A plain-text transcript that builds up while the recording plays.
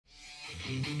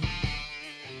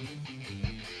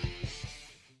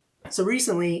So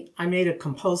recently I made a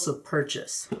compulsive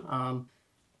purchase.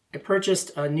 I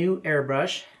purchased a new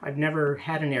airbrush. I've never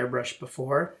had an airbrush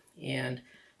before, and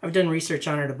I've done research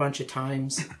on it a bunch of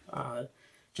times.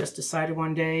 Just decided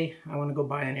one day I want to go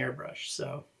buy an airbrush.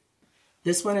 So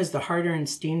this one is the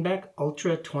Steenbeck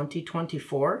Ultra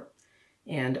 2024,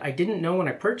 and I didn't know when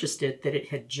I purchased it that it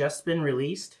had just been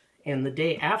released, and the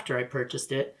day after I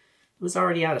purchased it, it was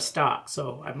already out of stock,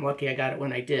 so I'm lucky I got it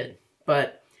when I did.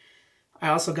 But I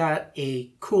also got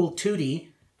a Cool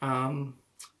Tooty.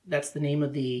 That's the name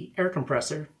of the air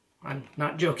compressor. I'm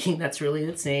not joking, that's really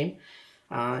its name.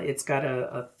 It's got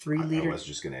a 3-liter... I was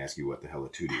just going to ask you what the hell a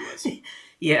Tooty was.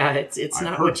 Yeah, it's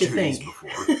not what you think. Before.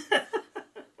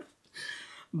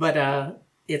 But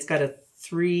it's got a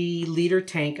 3-liter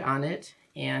tank on it,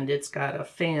 and it's got a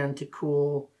fan to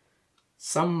cool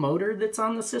some motor that's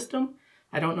on the system.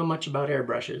 I don't know much about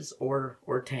airbrushes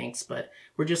or tanks, but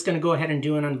we're just going to go ahead and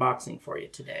do an unboxing for you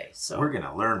today. So we're going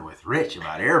to learn with Rich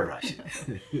about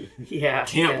airbrushing. Yeah.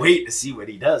 Can't wait to see what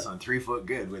he does on 3 Foot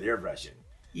Good with airbrushing.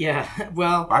 Yeah,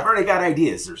 well... I've already got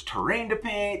ideas. There's terrain to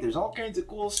paint. There's all kinds of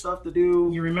cool stuff to do.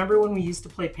 You remember when we used to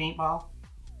play paintball?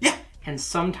 Yeah. And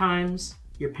sometimes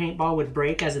your paintball would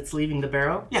break as it's leaving the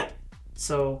barrel? Yeah.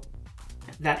 So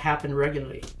that happened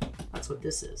regularly. That's what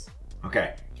this is.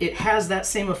 Okay. It has that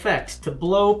same effect to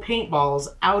blow paintballs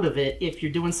out of it if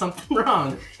you're doing something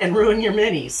wrong and ruin your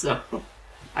mini. So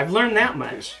I've learned that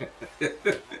much.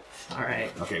 All right.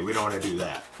 Okay, we don't want to do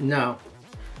that. No,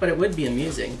 but it would be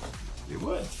amusing. It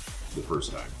would, the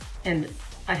first time. And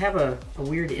I have a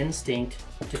weird instinct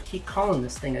to keep calling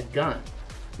this thing a gun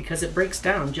because it breaks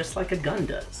down just like a gun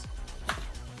does.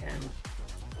 And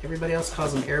everybody else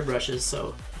calls them airbrushes,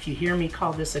 so if you hear me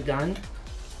call this a gun,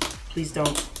 please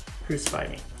don't crucify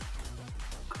me.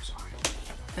 Crucify.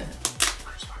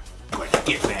 Crucify. Go ahead,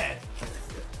 get mad.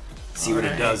 See what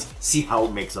it does. See how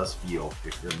it makes us feel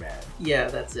if you're mad. Yeah,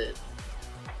 that's it.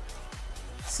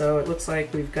 So it looks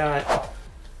like we've got,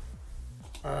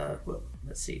 well,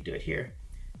 let's see, do it here.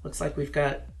 Looks like we've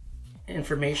got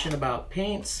information about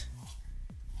paints.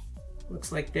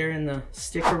 Looks like they're in the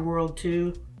sticker world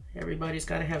too. Everybody's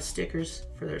got to have stickers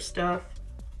for their stuff.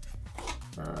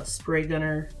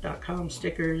 Spraygunner.com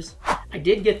stickers. I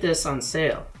did get this on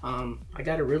sale. I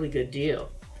got a really good deal.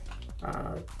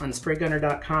 On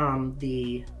Spraygunner.com,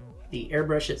 the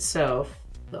airbrush itself,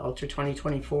 the Ultra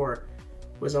 2024,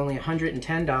 was only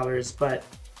 $110, but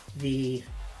the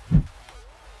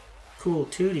Cool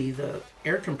Tooty, the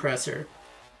air compressor,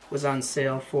 was on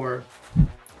sale for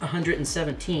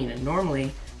 $117, and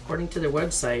normally, according to their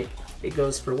website, it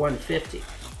goes for $150.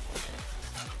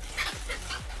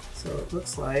 So it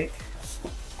looks like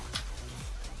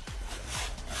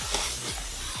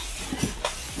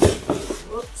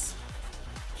whoops.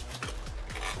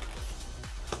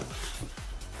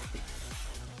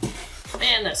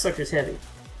 Man, that sucker's heavy.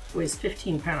 Weighs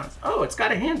 15 pounds. Oh, it's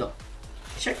got a handle.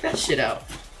 Check that shit out.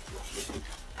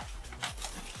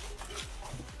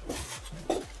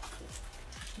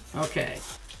 Okay.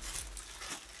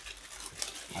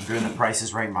 I'm doing the Price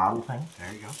is Right model thing.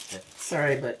 There you go.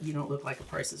 Sorry, but you don't look like a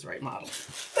Price is Right model.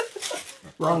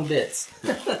 Wrong bits.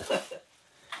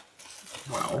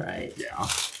 Well, all right. Yeah.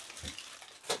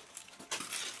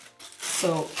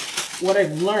 So what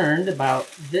I've learned about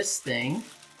this thing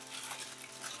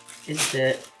is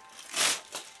that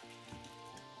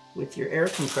with your air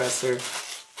compressor,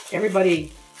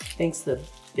 everybody thinks the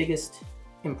biggest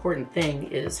important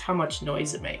thing is how much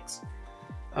noise it makes.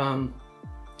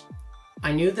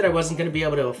 I knew that I wasn't going to be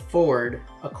able to afford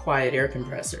a quiet air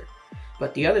compressor,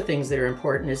 but the other things that are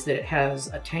important is that it has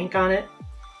a tank on it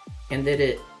and that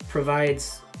it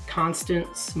provides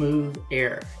constant, smooth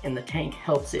air, and the tank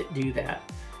helps it do that.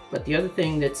 But the other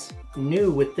thing that's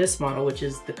new with this model, which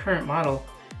is the current model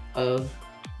of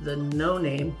the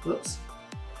NONAME, whoops,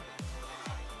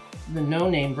 the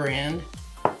NONAME brand,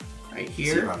 right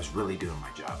here. See, if I was really doing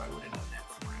my job, I would have done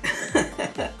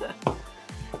that for him.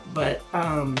 But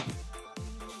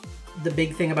the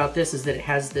big thing about this is that it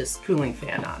has this cooling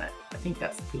fan on it. I think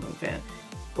that's the cooling fan.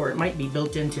 Or it might be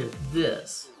built into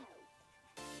this.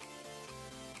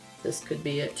 This could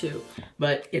be it too.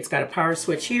 But it's got a power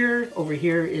switch here. Over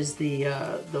here is the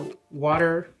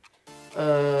water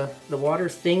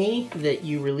thingy that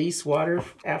you release water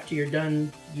after you're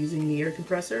done using the air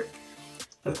compressor.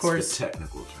 Of course, the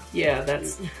technical term. Yeah,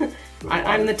 that's.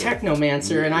 I'm the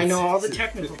technomancer, and I know all the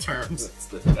technical terms. That's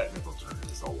the technical term.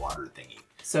 It's a water thingy.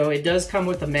 So it does come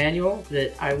with a manual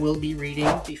that I will be reading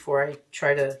before I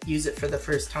try to use it for the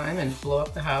first time and blow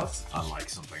up the house. Unlike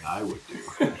something I would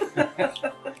do.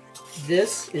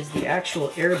 This is the actual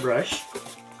airbrush,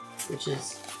 which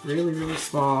is really, really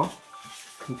small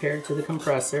compared to the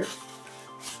compressor.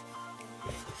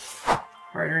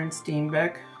 H&S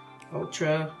Steenbeck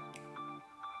Ultra.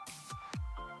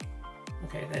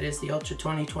 Okay, that is the Ultra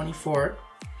 2024.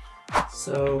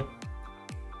 So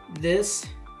this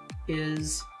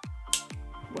is,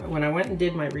 when I went and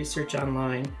did my research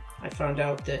online, I found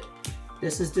out that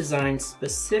this is designed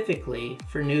specifically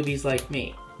for newbies like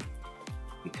me.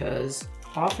 Because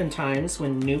oftentimes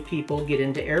when new people get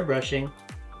into airbrushing,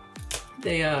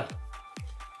 they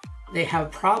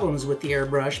have problems with the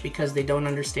airbrush because they don't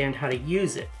understand how to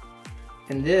use it.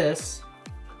 And this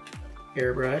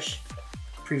airbrush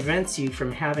prevents you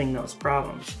from having those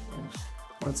problems. And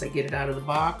once I get it out of the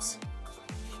box,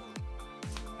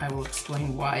 I will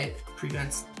explain why it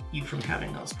prevents you from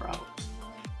having those problems.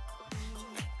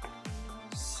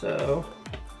 So,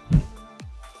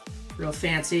 real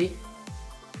fancy.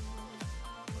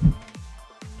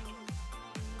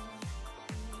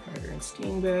 H&S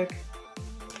Steenbeck.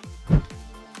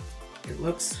 It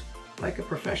looks like a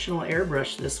professional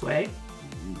airbrush this way.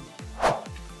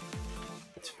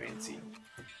 That's fancy.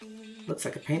 Looks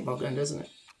like a paintball gun, doesn't it?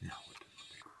 No.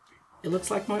 It looks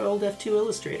like my old F2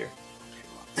 Illustrator.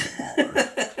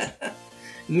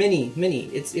 Mini.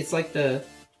 It's like the,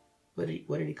 what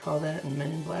did he call that in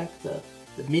Men in Black? The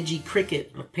Midgie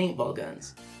Cricket of paintball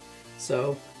guns.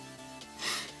 So,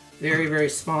 very, very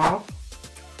small.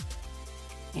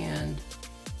 And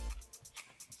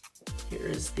here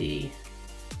is the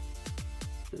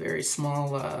very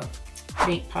small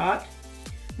paint pot.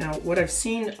 Now, what I've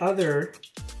seen other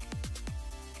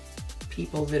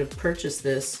people that have purchased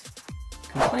this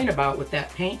complain about with that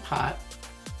paint pot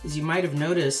is you might have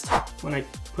noticed when I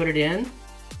put it in,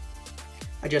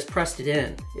 I just pressed it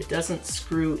in. It doesn't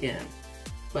screw in,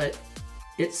 but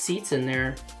it seats in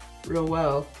there real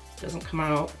well. It doesn't come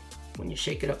out when you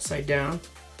shake it upside down.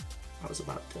 I was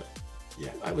about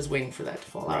to, I was waiting for that to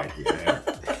fall out.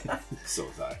 Yeah. So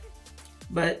was I.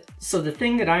 But, so the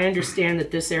thing that I understand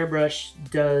that this airbrush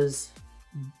does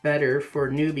better for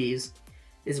newbies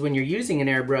is when you're using an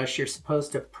airbrush, you're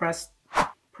supposed to press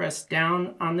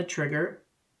down on the trigger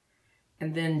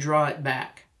and then draw it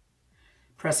back.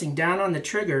 Pressing down on the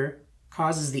trigger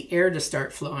causes the air to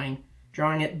start flowing.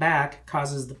 Drawing it back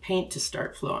causes the paint to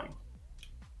start flowing.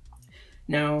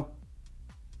 Now,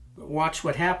 watch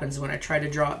what happens when I try to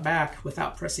draw it back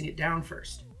without pressing it down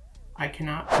first. I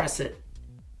cannot press it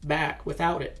back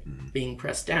without it being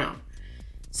pressed down.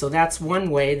 So that's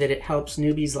one way that it helps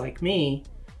newbies like me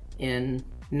in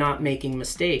not making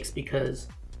mistakes, because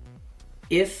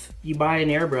if you buy an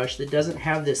airbrush that doesn't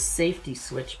have this safety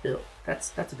switch built,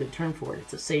 that's a good term for it,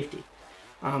 it's a safety.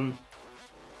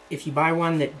 If you buy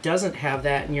one that doesn't have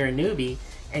that and you're a newbie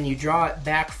and you draw it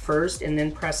back first and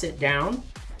then press it down,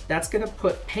 that's going to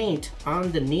put paint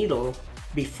on the needle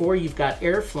before you've got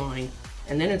air flowing,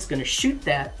 and then it's going to shoot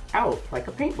that out like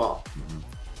a paintball.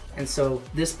 And so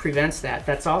this prevents that.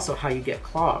 That's also how you get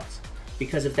clogs,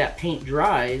 because if that paint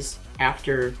dries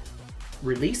after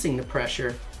releasing the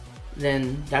pressure,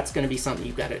 then that's going to be something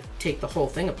you've got to take the whole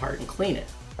thing apart and clean it.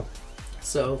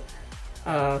 So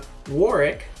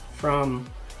Warwick from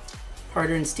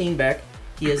H&S Steenbeck,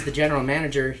 he is the general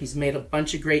manager. He's made a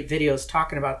bunch of great videos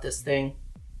talking about this thing.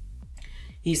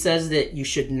 He says that you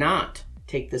should not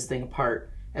take this thing apart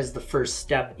as the first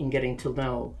step in getting to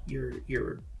know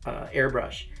your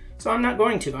airbrush. So I'm not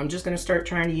going to. I'm just going to start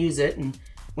trying to use it, and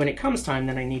when it comes time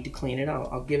that I need to clean it,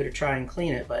 I'll give it a try and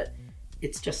clean it, but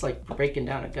it's just like breaking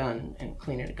down a gun and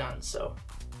cleaning a gun, so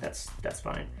that's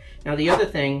fine. Now the other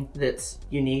thing that's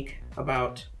unique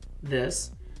about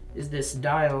this is this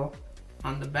dial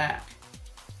on the back.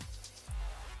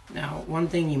 Now, one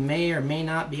thing you may or may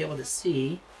not be able to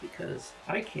see, because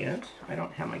I can't, I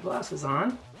don't have my glasses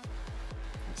on.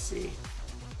 Let's see.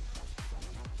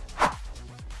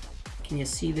 Can you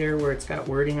see there where it's got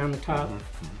wording on the top?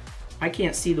 I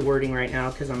can't see the wording right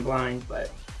now because I'm blind, but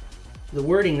the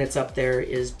wording that's up there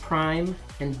is prime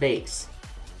and base.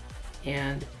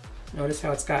 And notice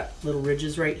how it's got little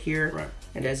ridges right here? Right.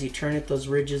 And as you turn it, those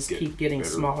ridges keep getting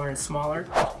smaller and smaller.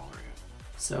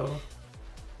 So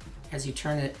as you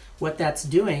turn it, what that's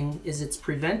doing is it's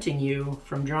preventing you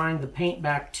from drawing the paint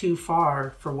back too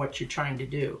far for what you're trying to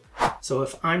do. So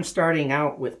if I'm starting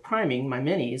out with priming my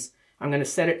minis, I'm going to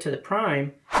set it to the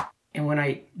prime, and when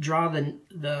I draw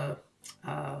the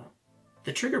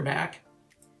trigger back,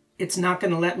 it's not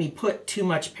going to let me put too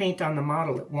much paint on the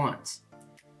model at once.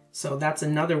 So that's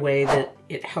another way that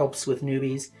it helps with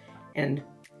newbies. And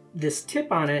this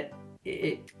tip on it,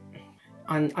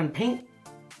 on paint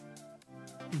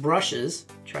brushes,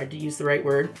 tried to use the right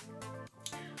word,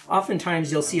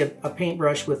 oftentimes you'll see a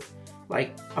paintbrush with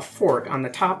like a fork on the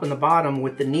top and the bottom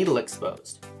with the needle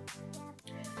exposed.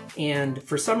 And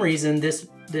for some reason, this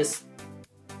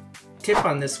tip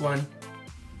on this one,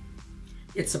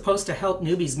 it's supposed to help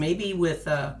newbies maybe with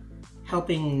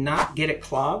helping not get it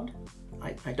clogged.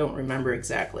 I don't remember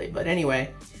exactly, but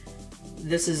anyway,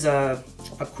 this is a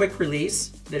quick release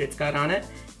that it's got on it,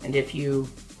 and if you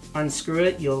unscrew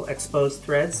it, you'll expose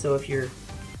threads. So if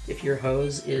your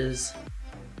hose is,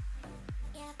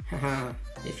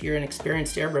 if you're an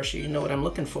experienced airbrusher, you know what I'm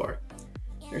looking for.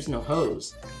 There's no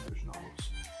hose. There's no hose.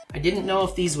 I didn't know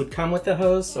if these would come with a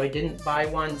hose, so I didn't buy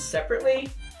one separately.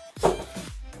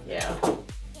 Yeah.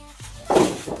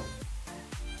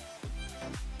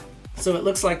 So it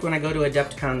looks like when I go to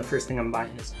Adepticon, the first thing I'm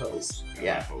buying is a hose.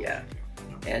 Yeah.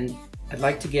 And I'd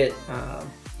like to get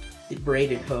the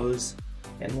braided hose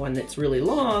and one that's really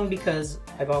long, because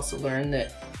I've also learned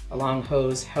that a long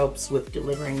hose helps with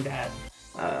delivering that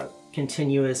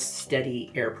continuous,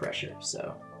 steady air pressure.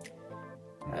 So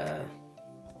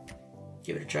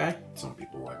give it a try. Some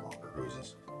people like longer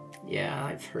hoses. Yeah,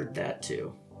 I've heard that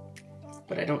too.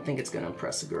 But I don't think it's going to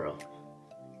impress a girl.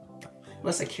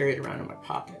 Unless I carry it around in my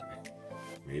pocket.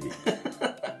 Maybe.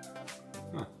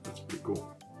 Huh, that's pretty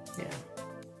cool. Yeah.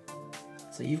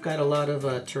 So you've got a lot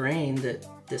of terrain that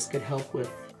this could help with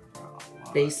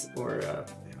base or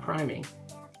priming.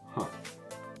 Huh.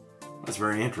 That's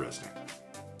very interesting.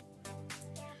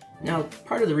 Now,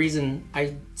 part of the reason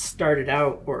I started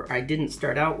out, or I didn't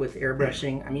start out with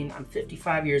airbrushing, I mean, I'm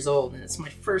 55 years old and it's my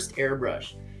first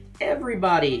airbrush.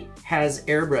 Everybody has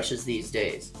airbrushes these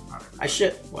days.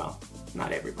 Well,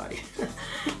 not everybody,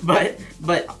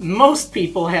 but most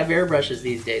people have airbrushes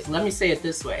these days. Let me say it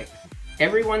this way.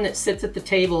 Everyone that sits at the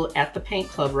table at the paint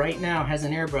club right now has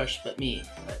an airbrush but me.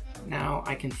 But now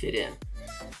I can fit in.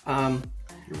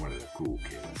 You're one of the cool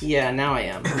kids. Yeah, now I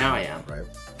am. Right.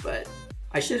 But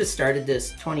I should have started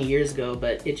this 20 years ago,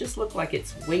 but it just looked like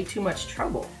it's way too much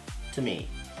trouble to me.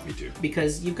 Me too.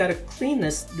 Because you've got to clean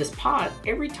this pot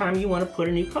every time you want to put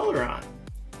a new color on.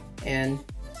 And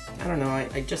I don't know,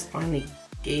 I just finally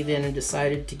gave in and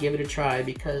decided to give it a try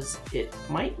because it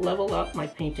might level up my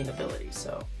painting ability.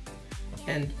 So,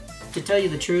 and to tell you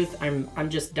the truth, I'm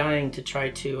just dying to try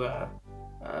to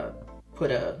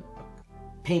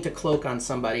paint a cloak on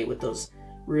somebody with those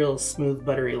real smooth,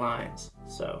 buttery lines.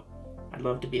 So I'd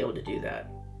love to be able to do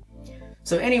that.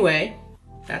 So anyway,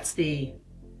 that's the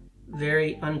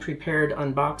very unprepared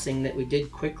unboxing that we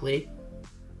did quickly.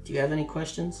 Do you have any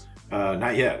questions?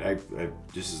 Not yet.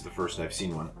 This is the first I've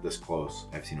seen one this close.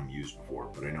 I've seen them used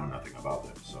before, but I know nothing about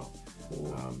them. So,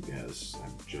 yes,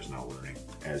 I'm just now learning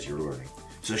as you're learning.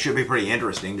 So it should be pretty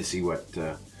interesting to see what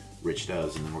Rich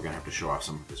does, and then we're gonna have to show off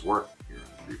some of his work here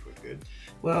on 3 Foot Good.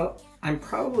 Well, I'm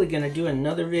probably gonna do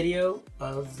another video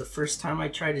of the first time I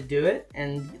try to do it,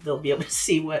 and they'll be able to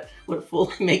see what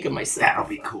fool I make of myself. That'll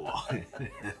be cool.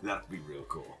 That'll be real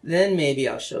cool. Then maybe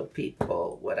I'll show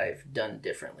people what I've done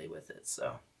differently with it.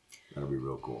 So. That'll be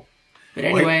real cool. But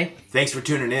anyway. Well, thanks for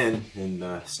tuning in,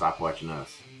 and stop watching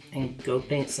us. And go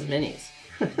paint some minis.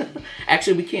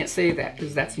 Actually, we can't say that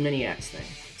because that's Miniac's thing.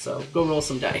 So go roll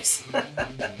some dice.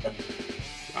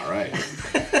 All right.